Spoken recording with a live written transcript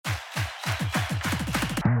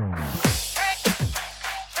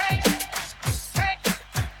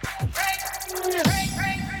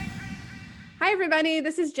everybody.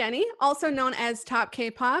 This is Jenny, also known as Top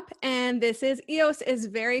K-Pop, and this is EOS is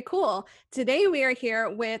Very Cool. Today we are here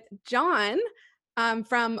with John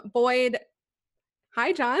from Boid.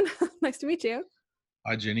 Hi, John. Nice to meet you.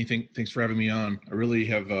 Hi, Jenny. Thanks for having me on. I really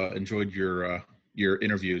have enjoyed your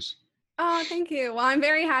interviews. Oh, thank you. Well, I'm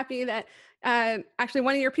very happy that actually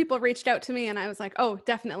one of your people reached out to me, and I was like, oh,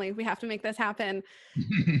 definitely, we have to make this happen.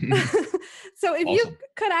 So if you Awesome.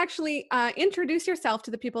 could actually introduce yourself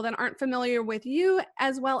to the people that aren't familiar with you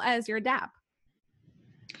as well as your dApp.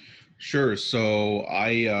 Sure. So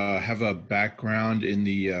I have a background in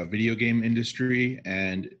the video game industry,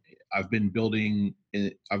 and I've been building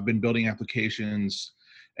applications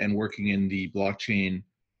and working in the blockchain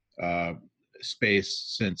uh,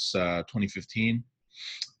 space since 2015.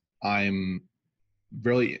 I'm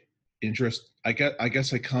really interested. I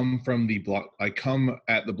guess I come from I come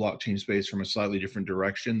at the blockchain space from a slightly different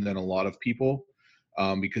direction than a lot of people,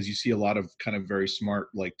 because you see a lot of kind of very smart,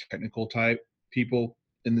 like technical type people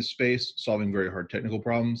in this space solving very hard technical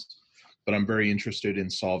problems. But I'm very interested in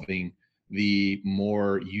solving the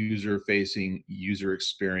more user-facing, user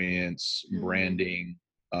experience, branding,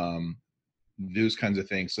 those kinds of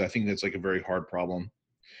things. So I think that's like a very hard problem.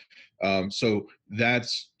 So that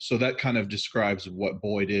kind of describes what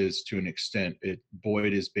Boid is to an extent.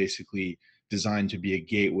 Boid is basically designed to be a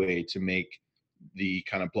gateway to make the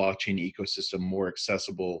kind of blockchain ecosystem more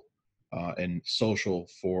accessible and social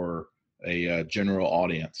for a general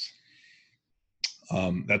audience.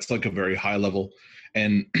 That's like a very high level.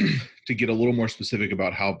 And to get a little more specific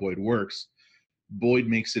about how Boid works, Boid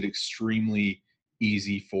makes it extremely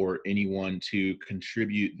easy for anyone to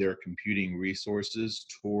contribute their computing resources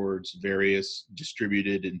towards various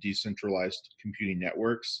distributed and decentralized computing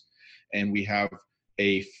networks. And we have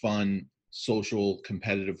a fun social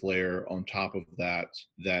competitive layer on top of that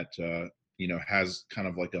has kind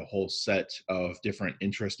of like a whole set of different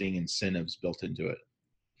interesting incentives built into it.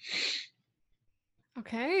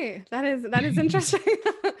 Okay, that is interesting.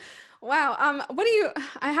 Wow.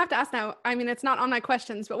 I have to ask now, I mean, it's not on my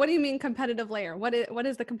questions, but what do you mean competitive layer? What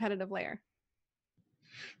is the competitive layer?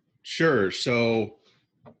 Sure. So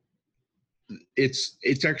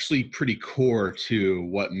it's actually pretty core to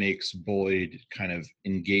what makes Boid kind of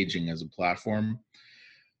engaging as a platform.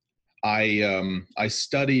 I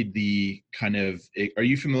studied the kind of, are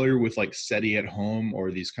you familiar with like SETI at home or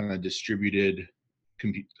these kind of distributed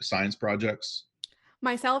science projects?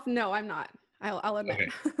 Myself? No, I'm not. I'll admit.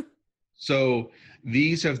 Okay. So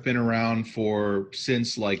these have been around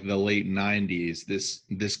since like the late 90s.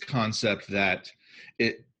 This concept that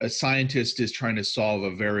a scientist is trying to solve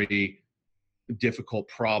a very difficult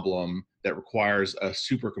problem that requires a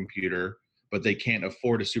supercomputer, but they can't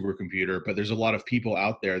afford a supercomputer. But there's a lot of people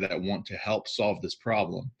out there that want to help solve this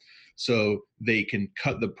problem. So they can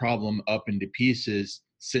cut the problem up into pieces,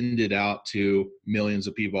 send it out to millions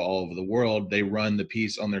of people all over the world. They run the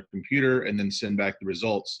piece on their computer and then send back the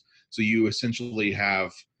results. So you essentially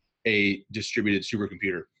have a distributed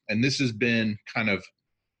supercomputer. And this has been kind of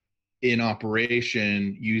in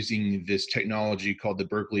operation using this technology called the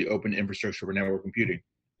Berkeley Open Infrastructure for Network Computing.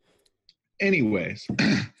 Anyways,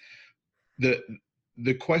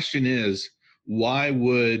 the question is, why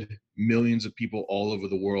would millions of people all over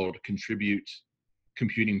the world contribute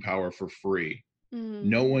computing power for free?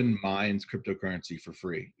 No one mines cryptocurrency for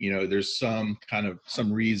free. There's some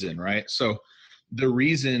reason, right? So the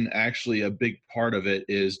reason, actually, a big part of it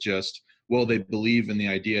is just, well, they believe in the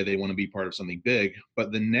idea, they want to be part of something big.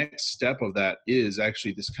 But the next step of that is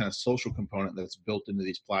actually this kind of social component that's built into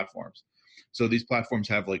these platforms. So these platforms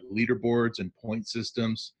have like leaderboards and point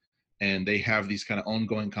systems, and they have these kind of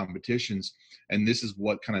ongoing competitions. And this is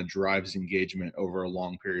what kind of drives engagement over a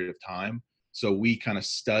long period of time. So we kind of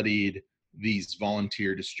studied these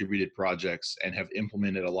volunteer distributed projects and have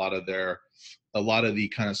implemented a lot of the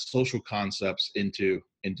kind of social concepts into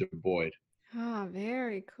Boid. Oh,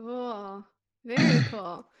 very cool. Very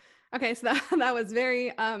cool. Okay, so that was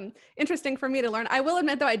very interesting for me to learn. I will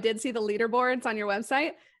admit, though, I did see the leaderboards on your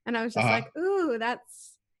website, and I was just like, ooh,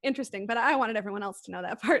 that's interesting. But I wanted everyone else to know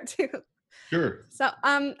that part too. Sure. So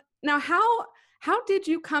now how did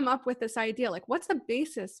you come up with this idea? Like, what's the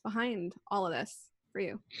basis behind all of this for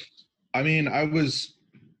you? I mean, I was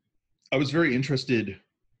very interested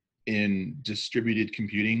in distributed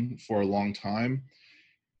computing for a long time.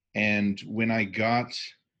 And when I got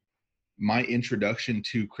my introduction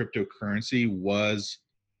to cryptocurrency was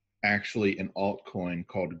actually an altcoin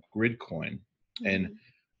called Gridcoin. And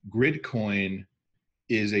Gridcoin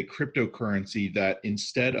is a cryptocurrency that,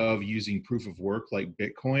 instead of using proof of work like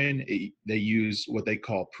Bitcoin, they use what they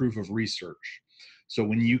call proof of research. So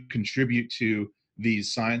when you contribute to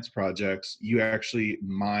these science projects, you actually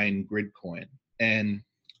mine Gridcoin. And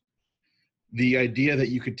the idea that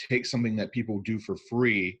you could take something that people do for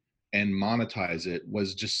free and monetize it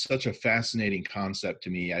was just such a fascinating concept to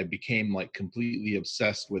me. I became like completely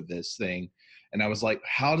obsessed with this thing. And I was like,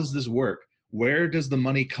 how does this work? Where does the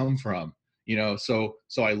money come from? You know, so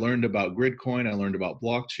I learned about Gridcoin, I learned about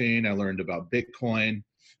blockchain, I learned about Bitcoin.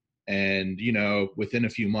 And, you know, within a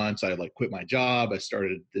few months, I like quit my job. I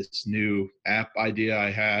started this new app idea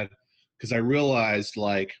I had because I realized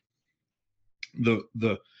like the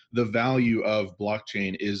value of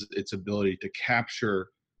blockchain is its ability to capture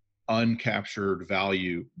uncaptured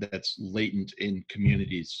value that's latent in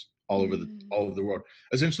communities all over the world.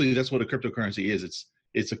 Essentially, that's what a cryptocurrency is.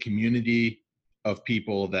 It's a community of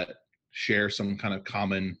people that share some kind of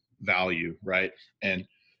common value, right? And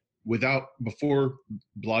before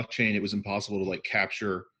blockchain, it was impossible to like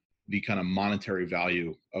capture the kind of monetary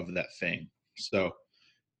value of that thing. So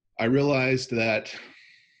I realized that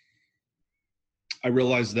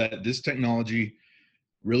this technology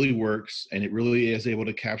really works and it really is able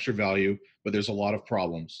to capture value, but there's a lot of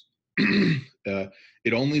problems.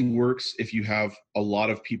 It only works if you have a lot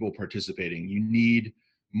of people participating. You need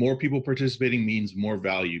more people participating means more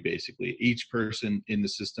value, basically. Each person in the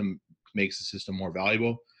system makes the system more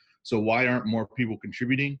valuable. So why aren't more people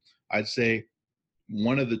contributing? I'd say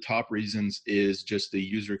one of the top reasons is just the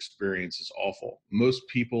user experience is awful. Most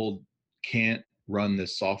people can't run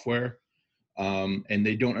this software, and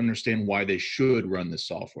they don't understand why they should run this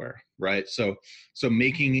software, right? So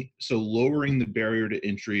lowering the barrier to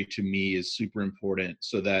entry to me is super important,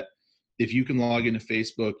 so that if you can log into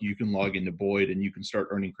Facebook, you can log into Boid and you can start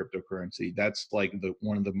earning cryptocurrency. That's like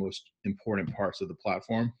one of the most important parts of the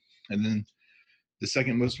platform. And then the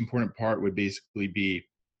second most important part would basically be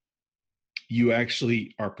you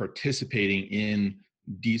actually are participating in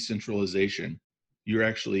decentralization. You're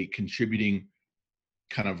actually contributing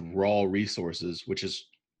kind of raw resources, which is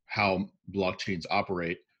how blockchains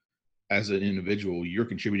operate. As an individual, you're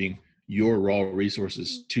contributing your raw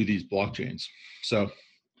resources to these blockchains. So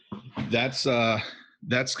that's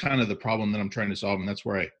kind of the problem that I'm trying to solve, and that's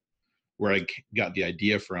where I got the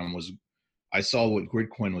idea from. Was I saw what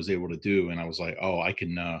Gridcoin was able to do, and I was like, oh, I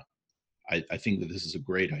can. I think that this is a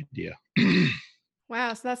great idea.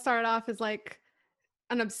 Wow. So that started off as like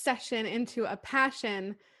an obsession into a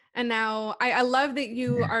passion. And now I love that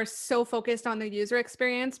you are so focused on the user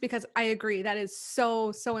experience, because I agree that is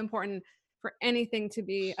so, so important for anything to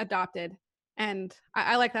be adopted. And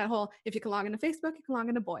I like that whole, if you can log into Facebook, you can log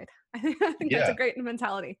into Boyd. I think that's a Yeah. great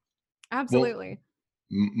mentality. Well, Absolutely.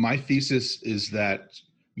 my thesis is that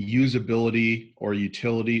usability or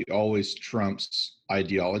utility always trumps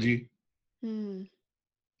ideology. Hmm.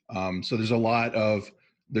 So there's a lot of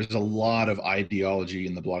ideology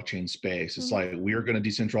in the blockchain space. It's like, we're going to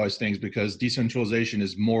decentralize things because decentralization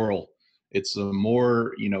is moral. It's a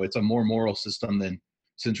more moral system than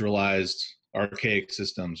centralized archaic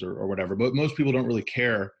systems or whatever. But most people don't really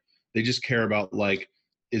care. They just care about like,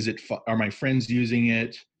 are my friends using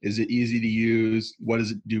it? Is it easy to use? What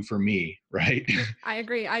does it do for me? Right. I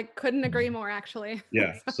agree. I couldn't agree more, actually.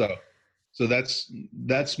 Yeah. So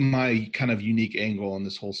that's my kind of unique angle on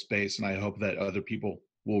this whole space, and I hope that other people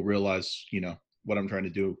will realize, what I'm trying to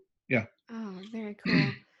do. Yeah. Oh, very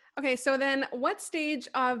cool. Okay, so then what stage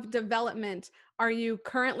of development are you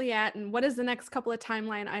currently at, and what does the next couple of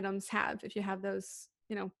timeline items have, if you have those,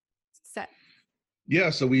 set? Yeah.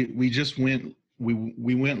 So we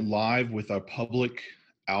went live with our public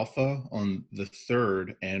alpha on the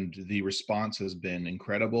 3rd, and the response has been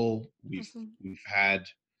incredible. Awesome. We've had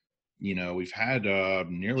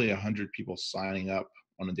nearly 100 people signing up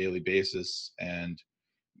on a daily basis, and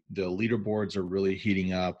the leaderboards are really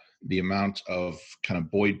heating up. The amount of kind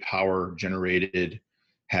of Boid power generated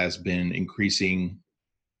has been increasing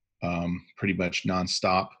pretty much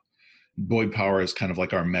nonstop. Boid power is kind of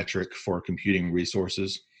like our metric for computing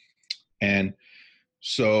resources. And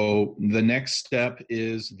so the next step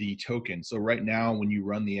is the token. So right now, when you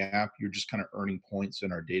run the app, you're just kind of earning points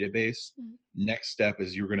in our database. Next step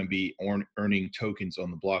is you're going to be earning tokens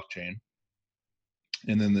on the blockchain.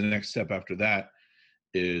 And then the next step after that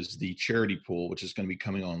is the charity pool, which is going to be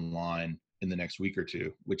coming online in the next week or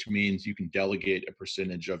two, which means you can delegate a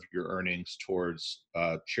percentage of your earnings towards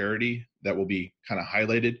charity that will be kind of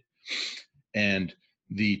highlighted. And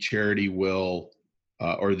the charity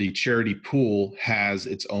or the charity pool has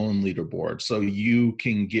its own leaderboard. So you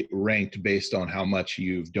can get ranked based on how much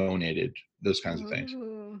you've donated, those kinds of things.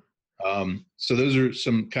 So those are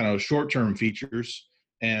some kind of short-term features,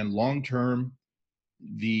 and long-term,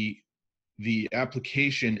 the the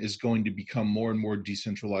application is going to become more and more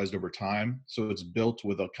decentralized over time. So it's built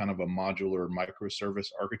with a kind of a modular microservice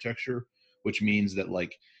architecture, which means that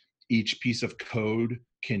like each piece of code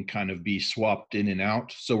can kind of be swapped in and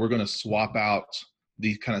out. So we're going to swap out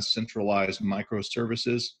these kind of centralized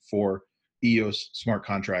microservices for EOS smart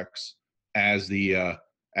contracts as the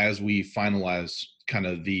as we finalize kind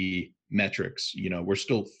of the metrics. You know, we're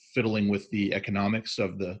still fiddling with the economics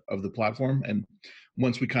of the platform, and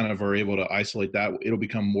once we kind of are able to isolate that, it'll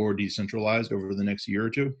become more decentralized over the next year or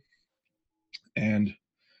two. And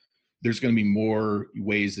there's going to be more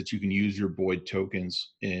ways that you can use your Boid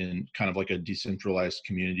tokens in kind of like a decentralized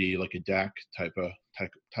community, like a DAC type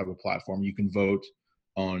of platform. You can vote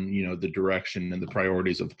on, you know, the direction and the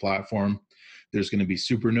priorities of the platform. There's going to be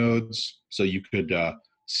super nodes, so you could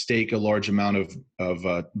stake a large amount of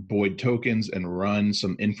Boid tokens and run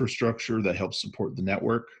some infrastructure that helps support the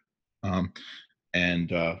network. But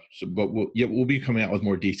we'll be coming out with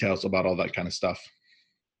more details about all that kind of stuff.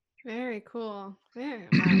 Very cool.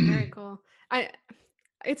 Very cool.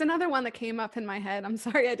 It's another one that came up in my head. I'm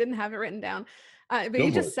sorry I didn't have it written down, but Go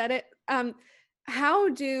you for just it. said it. How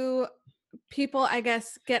do people, I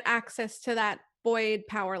guess, get access to that Boid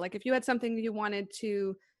power? Like, if you had something you wanted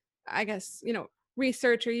to, I guess, you know,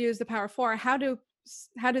 research or use the power for, how do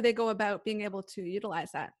they go about being able to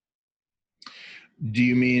utilize that? Do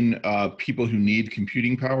you mean people who need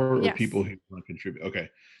computing power or Yes. people who want to contribute? Okay.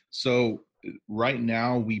 So right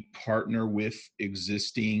now we partner with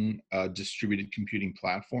existing distributed computing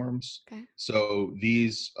platforms. Okay. So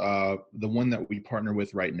these, the one that we partner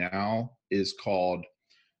with right now is called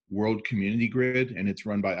World Community Grid, and it's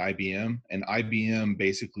run by IBM. And IBM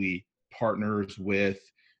basically partners with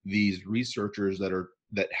these researchers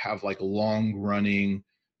that have like long running,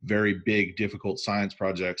 very big, difficult science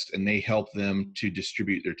projects, and they help them to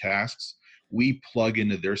distribute their tasks. We plug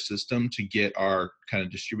into their system to get our kind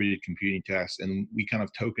of distributed computing tasks, and we kind of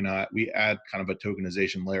tokenize, we add kind of a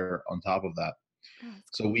tokenization layer on top of that. Oh,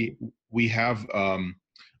 that's So cool. we have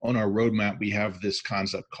on our roadmap, we have this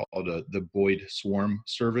concept called the Boid Swarm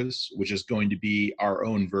service, which is going to be our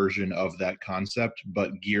own version of that concept,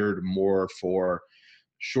 but geared more for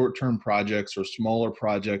short-term projects or smaller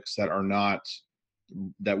projects that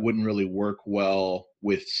wouldn't really work well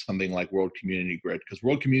with something like World Community Grid, because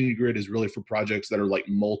World Community Grid is really for projects that are like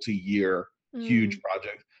multi-year, huge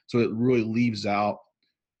projects. So it really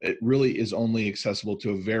is only accessible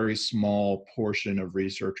to a very small portion of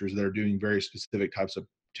researchers that are doing very specific types of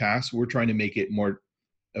tasks. We're trying to make it more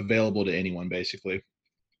available to anyone, basically.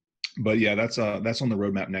 But yeah, that's on the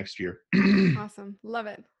roadmap next year. Awesome. Love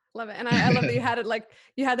it. Love it. And I love that you had it, like,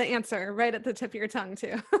 you had the answer right at the tip of your tongue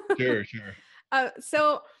too. Sure.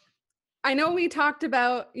 So I know you talked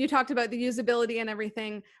about the usability and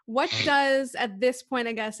everything. What does, at this point,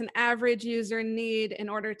 I guess, an average user need in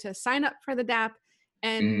order to sign up for the dApp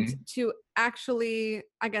and Mhm. to actually,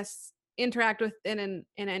 I guess, interact with it in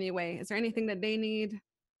any way? Is there anything that they need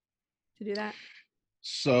to do that?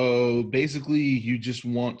 So basically, you just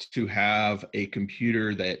want to have a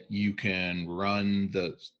computer that you can run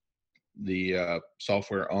the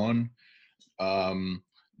software on. Um,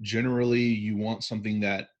 Generally, you want something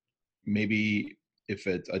that maybe, if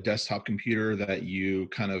it's a desktop computer that you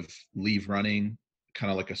kind of leave running, kind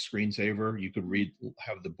of like a screensaver, you could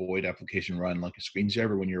have the Boid application run like a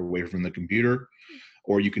screensaver when you're away from the computer,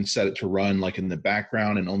 or you can set it to run like in the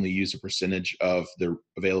background and only use a percentage of the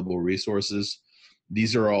available resources.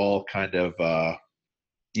 These are all kind of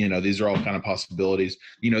possibilities.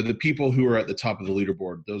 You know, the people who are at the top of the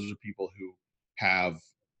leaderboard, those are people who have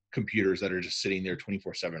computers that are just sitting there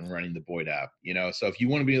 24/7 running the Boid app. You know, so if you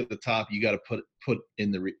want to be at the top, you got to put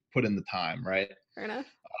in the time, right? Fair enough.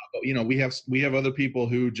 But you know, we have other people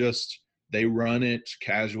who just, they run it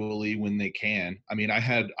casually when they can. I mean,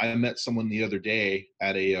 I met someone the other day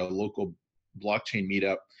at a local blockchain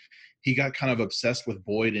meetup. He got kind of obsessed with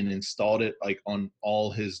Boid and installed it like on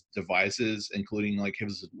all his devices, including like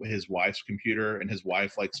his wife's computer. And his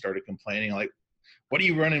wife like started complaining, like, "What are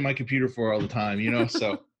you running my computer for all the time?" You know,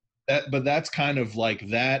 so that's kind of like,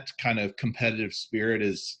 that kind of competitive spirit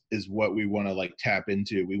is what we want to like tap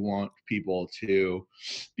into. We want people to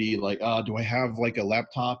be like, "Oh, do I have like a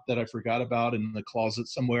laptop that I forgot about in the closet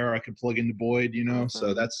somewhere I could plug into Boid?" You know, so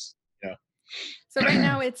Awesome. that's, yeah. So right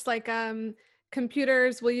now it's like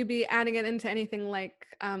computers. Will you be adding it into anything like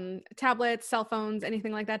tablets, cell phones,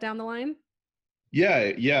 anything like that down the line?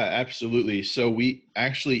 Yeah, absolutely. So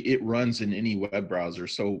it runs in any web browser.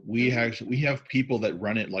 So Oh. we have people that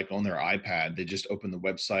run it like on their iPad. They just open the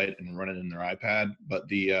website and run it in their iPad, but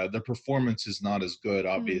the performance is not as good, Mm.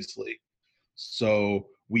 obviously. So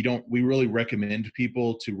we really recommend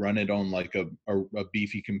people to run it on like a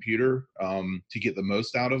beefy computer to get the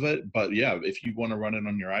most out of it. But yeah, if you want to run it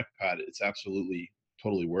on your iPad, it's absolutely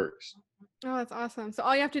totally works. Oh, that's awesome. So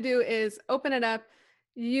all you have to do is open it up,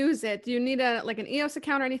 use it. Do you need a like an EOS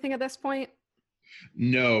account or anything at this point?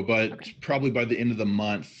 No, but Okay. probably by the end of the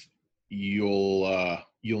month, you'll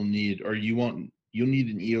need, or you'll need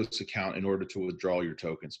an EOS account in order to withdraw your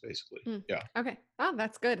tokens, basically. Mm. Yeah. Okay. Oh,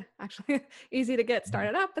 that's good. Actually, easy to get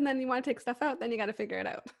started up, and then you want to take stuff out, then you got to figure it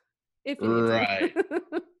out if you need to. Right.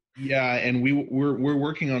 Yeah, and we're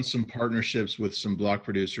working on some partnerships with some block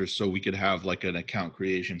producers so we could have like an account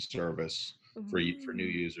creation service for new Ooh.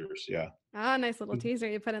 users. Yeah. Ah, nice little teaser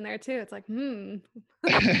you put in there too. It's like,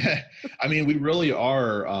 I mean, we really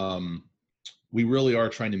are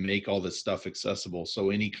trying to make all this stuff accessible. So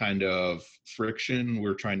any kind of friction,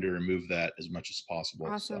 we're trying to remove that as much as possible.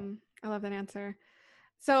 So awesome. I love that answer.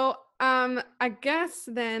 So, I guess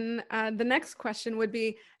then the next question would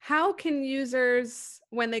be, how can users,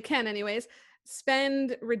 when they can, anyways,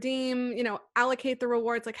 spend, redeem, allocate the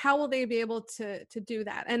rewards? Like, how will they be able to do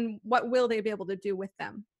that, and what will they be able to do with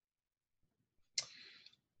them?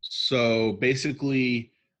 so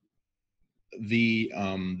basically the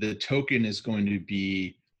token is going to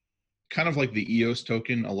be kind of like the EOS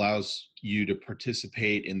token allows you to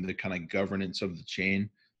participate in the kind of governance of the chain.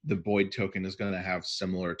 The Boid token is going to have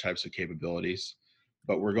similar types of capabilities,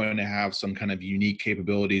 but we're going to have some kind of unique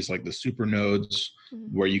capabilities like the super nodes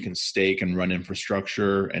where you can stake and run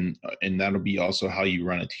infrastructure, and that'll be also how you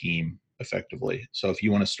run a team effectively. So if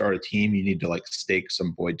you want to start a team, you need to like stake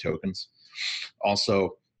some Boid tokens.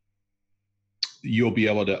 Also, you'll be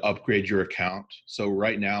able to upgrade your account. So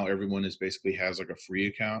right now, everyone is basically has like a free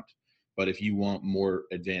account. But if you want more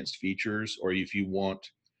advanced features, or if you want,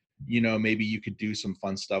 maybe you could do some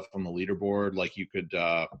fun stuff on the leaderboard, like you could,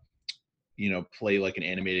 play like an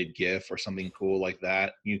animated GIF or something cool like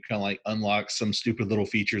that. You kind of like unlock some stupid little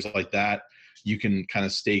features like that. You can kind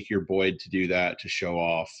of stake your Boid to do that, to show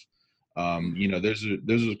off.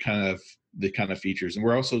 Those are kind of the kind of features, and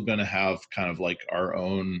we're also going to have kind of like our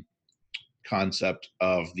own concept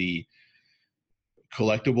of the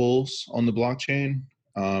collectibles on the blockchain,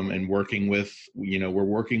 and working with, we're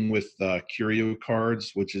working with Curio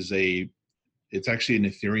cards, which is it's actually an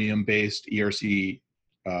Ethereum based ERC,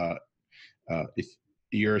 uh,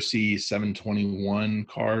 ERC 721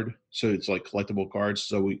 card. So it's like collectible cards.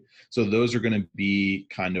 So those are going to be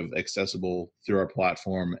kind of accessible through our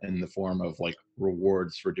platform in the form of like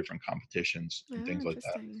rewards for different competitions and Oh, things like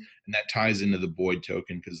that. interesting. And that ties into the Boid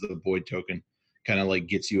token, because the Boid token kind of like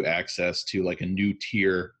gets you access to like a new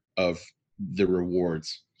tier of the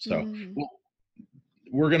rewards. So Mm.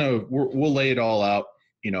 we'll lay it all out,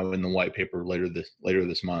 in the white paper later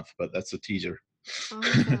this month, but that's a teaser.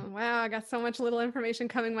 Awesome. Wow, I got so much little information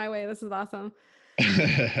coming my way. This is awesome.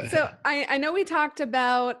 So I know we talked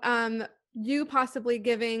about you possibly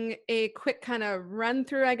giving a quick kind of run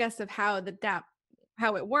through, I guess, of how the dApp,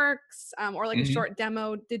 how it works, or like a Mhm. short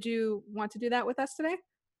demo. Did you want to do that with us today?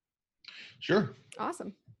 Sure.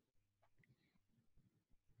 Awesome.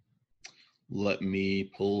 Let me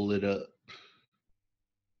pull it up.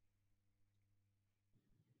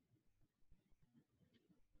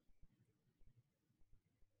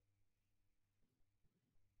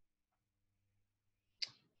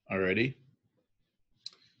 Alrighty.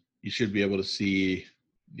 You should be able to see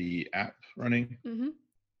the app running. Mm-hmm.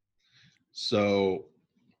 So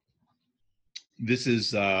this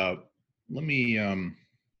is, let me, I'll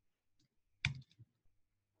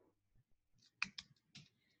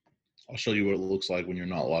show you what it looks like when you're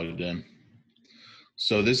not logged in.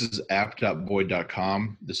 So this is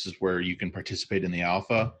app.boid.com. This is where you can participate in the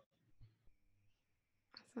alpha.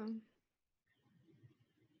 Awesome.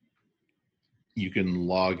 You can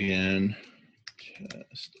log in,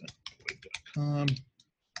 test.boid.com.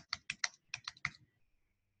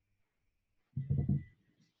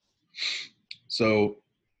 So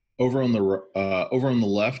over on the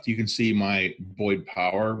left, you can see my Boid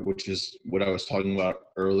power, which is what I was talking about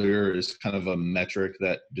earlier, is kind of a metric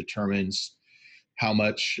that determines how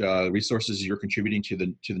much resources you're contributing to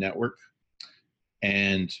the network.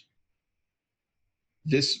 And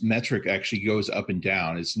this metric actually goes up and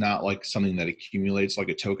down. It's not like something that accumulates like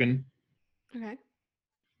a token. Okay.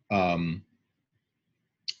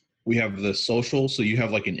 We have the social, so you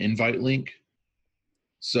have like an invite link.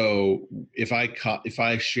 So if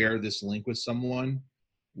I share this link with someone,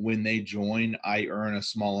 when they join, I earn a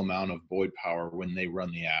small amount of Boid power when they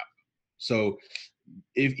run the app. So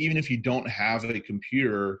even if you don't have a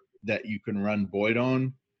computer that you can run Boid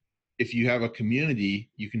on, if you have a community,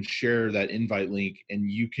 you can share that invite link and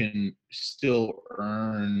you can still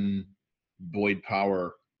earn Boid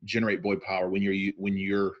power, generate Boid power when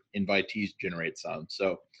your invitees generate some.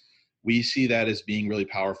 So we see that as being really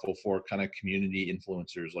powerful for kind of community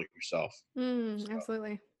influencers like yourself.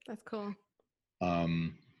 Absolutely. That's cool.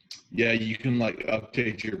 Yeah, you can like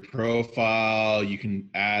update your profile. You can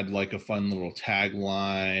add like a fun little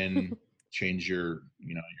tagline, change your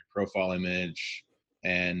profile image,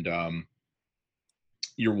 and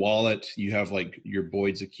your wallet. You have like your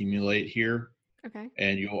Boids accumulate here. Okay.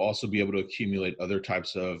 And you'll also be able to accumulate other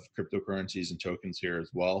types of cryptocurrencies and tokens here as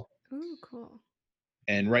well. Ooh, cool.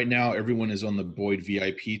 And right now, everyone is on the Boid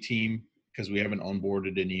VIP team because we haven't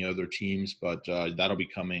onboarded any other teams, but that'll be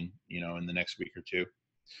coming, in the next week or two.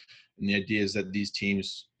 And the idea is that these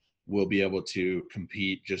teams will be able to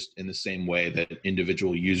compete just in the same way that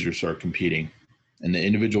individual users are competing. And the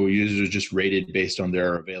individual users are just rated based on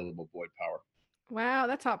their available Boid power. Wow,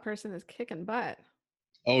 that top person is kicking butt.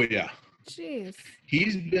 Oh yeah. Jeez.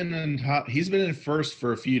 He's been in first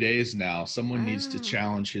for a few days now. Someone needs to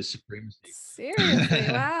challenge his supremacy. Seriously,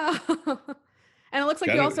 wow. And it looks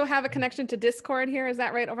like you also have a connection to Discord here. Is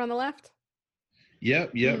that right over on the left?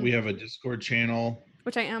 Yep. We have a Discord channel.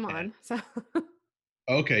 Which I am on. So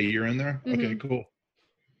okay, you're in there? Okay, cool.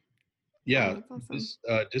 Yeah, that's awesome. this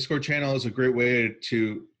Discord channel is a great way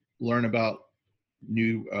to learn about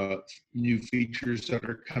new features that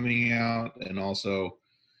are coming out, and also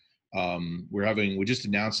we just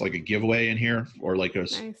announced like a giveaway in here, or like a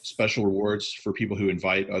special rewards for people who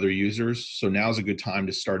invite other users. So now's a good time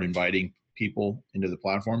to start inviting people into the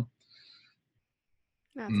platform.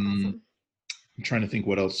 That's awesome. I'm trying to think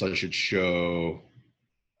what else I should show.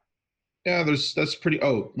 Yeah, that's pretty.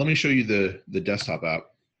 Oh, let me show you the desktop app.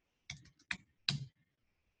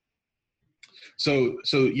 So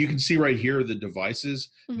you can see right here the devices.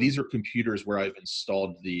 These are computers where I've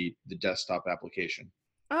installed the desktop application.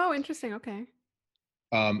 Oh, interesting. Okay.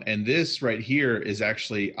 And this right here is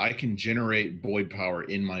actually, I can generate Boid power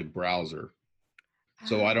in my browser.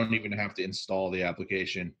 So I don't even have to install the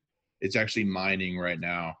application. It's actually mining right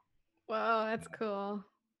now. Wow, that's cool.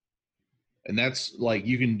 And that's like,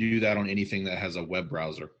 you can do that on anything that has a web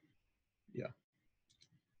browser. Yeah.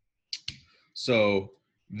 So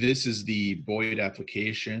this is the Boid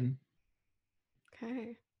application.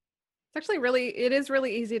 Okay. It's actually it is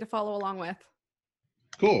really easy to follow along with.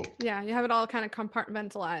 Cool. Yeah, you have it all kind of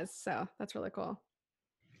compartmentalized, so that's really cool.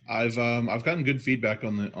 I've gotten good feedback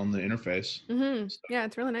on the interface. So. Yeah,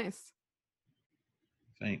 it's really nice.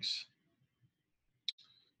 Thanks.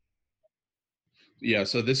 Yeah,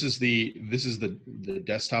 so this is the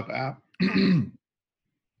desktop app. You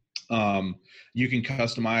can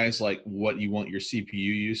customize like what you want your CPU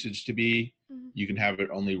usage to be. You can have it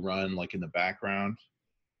only run like in the background.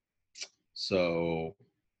 So,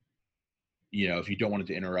 if you don't want it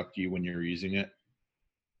to interrupt you when you're using it,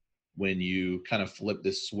 when you kind of flip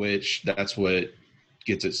this switch, that's what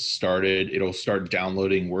gets it started. It'll start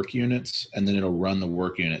downloading work units, and then it'll run the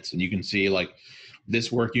work units. And you can see like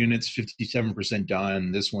this work unit's 57%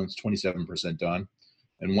 done. This one's 27% done.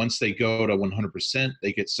 And once they go to 100%,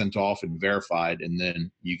 they get sent off and verified, and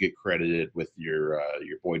then you get credited with your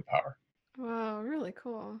Boid power. Wow, really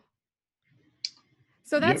cool.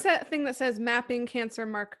 So that's that thing that says mapping cancer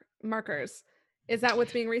markers. Is that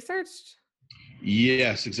what's being researched?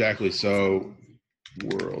 Yes, exactly. So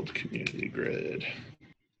World Community Grid.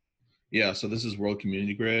 Yeah, so this is World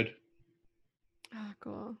Community Grid. Oh,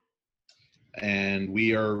 cool. And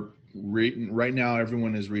we are right now,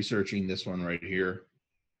 everyone is researching this one right here.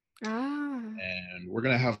 And we're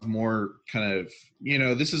going to have more kind of,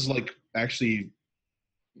 this is like actually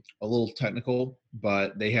a little technical,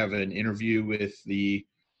 but they have an interview with the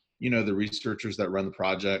researchers that run the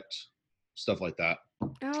project, stuff like that.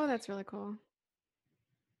 Oh, that's really cool.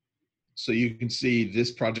 So you can see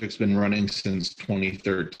this project's been running since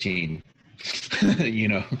 2013.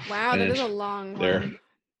 Wow, that is a long one.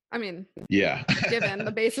 I mean, yeah, given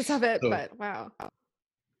the basis of it, but wow.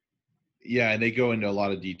 Yeah, and they go into a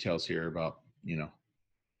lot of details here about,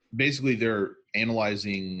 basically they're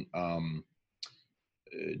analyzing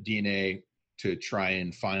DNA to try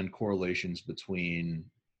and find correlations between,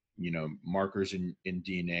 markers in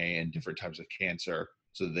DNA and different types of cancer,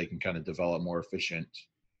 so that they can kind of develop more efficient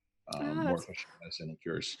medicine and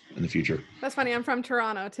cures in the future. That's funny. I'm from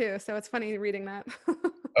Toronto too, so it's funny reading that.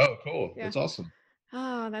 Oh, cool. Yeah. That's awesome.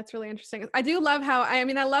 Oh, that's really interesting. I do love how, I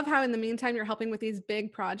love how in the meantime you're helping with these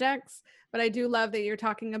big projects, but I do love that you're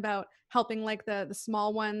talking about helping like the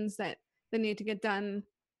small ones that need to get done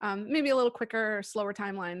maybe a little quicker or slower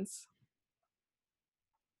timelines.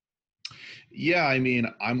 Yeah, I mean,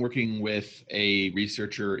 I'm working with a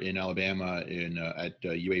researcher in Alabama at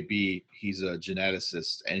UAB. He's a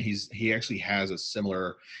geneticist, and he actually has a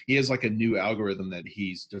similar. He has like a new algorithm that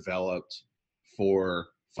he's developed for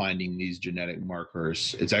finding these genetic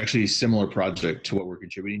markers. It's actually a similar project to what we're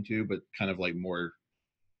contributing to, but kind of like more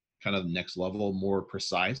kind of next level, more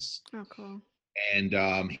precise. Oh, cool.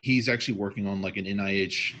 And he's actually working on like an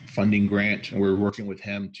NIH funding grant, and we're working with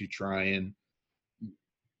him to try and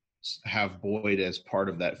have Boid as part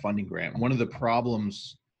of that funding grant. One of the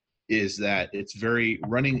problems is that it's very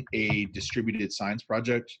running a distributed science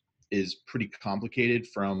project is pretty complicated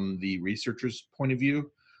from the researcher's point of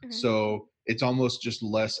view. Okay. So it's almost just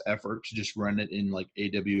less effort to just run it in like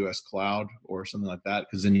AWS cloud or something like that.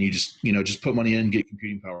 Cause then you just put money in, get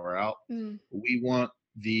computing power out. Mm. We want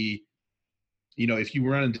if you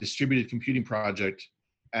run a distributed computing project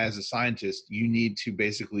as a scientist, you need to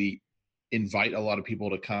basically invite a lot of people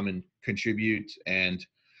to come and contribute, and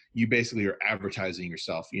you basically are advertising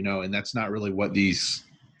yourself, and that's not really what these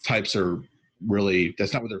types are really,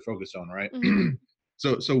 that's not what they're focused on, right? Mm-hmm.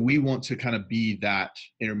 So we want to kind of be that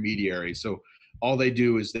intermediary. So all they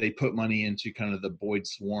do is they put money into kind of the Boid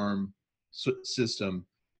Swarm system,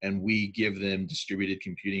 and we give them distributed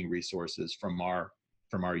computing resources from our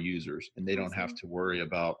users, and they don't have Awesome. to worry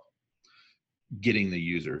about getting the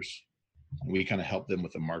users. We kind of help them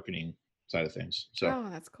with the marketing side of things. So Oh,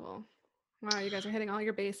 that's cool. Wow, you guys are hitting all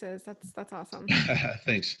your bases. That's awesome.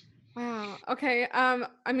 thanks. Wow. Okay.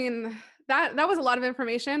 I mean, that was a lot of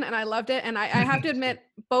information and I loved it. And I have to admit,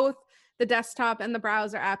 both the desktop and the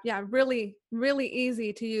browser app, yeah, really, really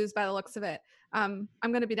easy to use by the looks of it. I'm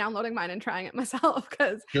going to be downloading mine and trying it myself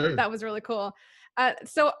because Sure. that was really cool.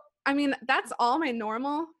 So, I mean, that's all my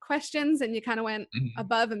normal questions, and you kind of went Mhm.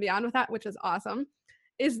 above and beyond with that, which is awesome.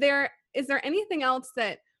 Is there anything else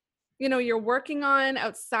that you're working on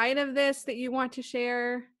outside of this that you want to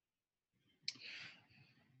share?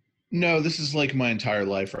 No, this is like my entire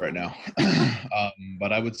life right Oh. now.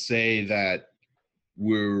 But I would say that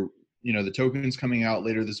we're, the token's coming out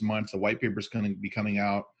later this month. The white paper's going to be coming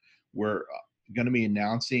out. We're going to be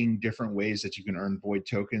announcing different ways that you can earn Boid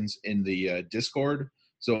tokens in the Discord.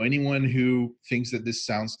 So anyone who thinks that this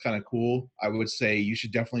sounds kind of cool, I would say you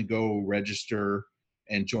should definitely go register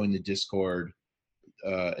and join the Discord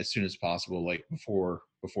as soon as possible, like before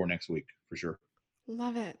next week, for sure.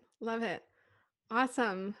 Love it. Love it.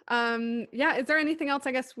 Awesome. Yeah, is there anything else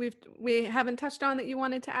I guess we haven't touched on that you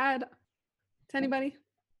wanted to add to anybody?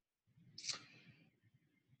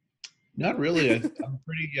 Not No? really. I'm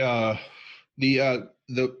pretty the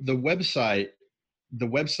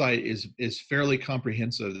website is fairly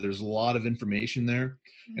comprehensive. There's a lot of information there,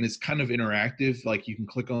 and it's kind of interactive. Like you can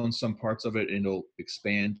click on some parts of it and it'll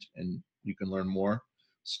expand and you can learn more.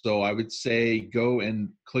 So I would say go and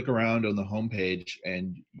click around on the homepage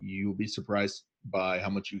and you'll be surprised by how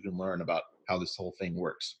much you can learn about how this whole thing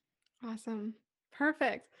works. Awesome.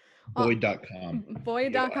 Perfect. Well, Boyd.com.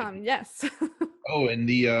 boy.com. Yes. Oh, and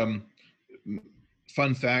the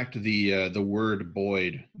fun fact: the word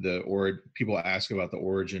Boyd, people ask about the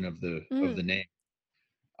origin of the Mm,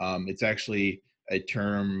 name. It's actually a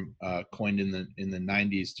term coined in the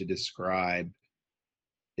 90s to describe.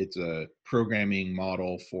 It's a programming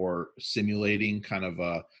model for simulating kind of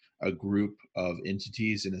a group of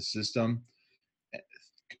entities in a system.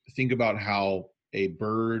 Think about how a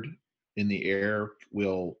bird in the air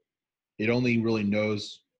it only really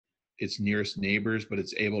knows its nearest neighbors, but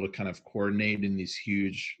it's able to kind of coordinate in these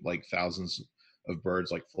huge, like thousands of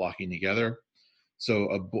birds like flocking together. So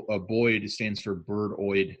a Boid stands for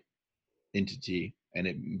birdoid entity, and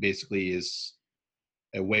it basically is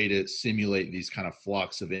a way to simulate these kind of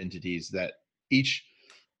flocks of entities that each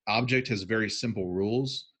object has very simple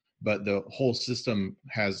rules, but the whole system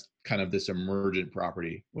has kind of this emergent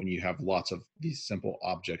property when you have lots of these simple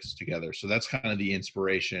objects together. So that's kind of the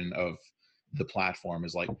inspiration of the platform,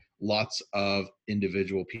 is like lots of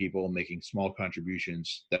individual people making small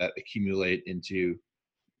contributions that accumulate into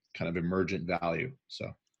kind of emergent value.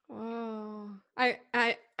 So oh,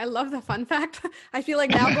 I love the fun fact. I feel like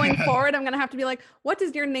now going forward, I'm gonna have to be like, what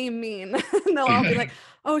does your name mean? And they'll all be like,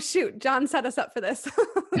 oh shoot, John set us up for this.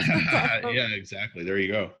 That's awesome. yeah, exactly. There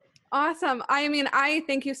you go. Awesome. I mean, I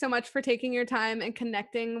thank you so much for taking your time and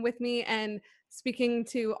connecting with me and speaking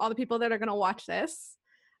to all the people that are going to watch this.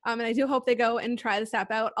 And I do hope they go and try this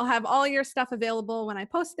app out. I'll have all your stuff available when I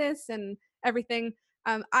post this and everything.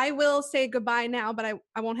 I will say goodbye now, but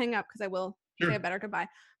I won't hang up because I will say a Sure. better goodbye.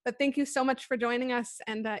 But thank you so much for joining us.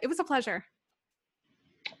 And it was a pleasure.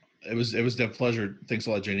 It was a pleasure. Thanks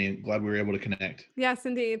a lot, Jenny. Glad we were able to connect. Yes,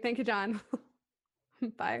 indeed. Thank you, John.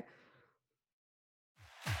 Bye.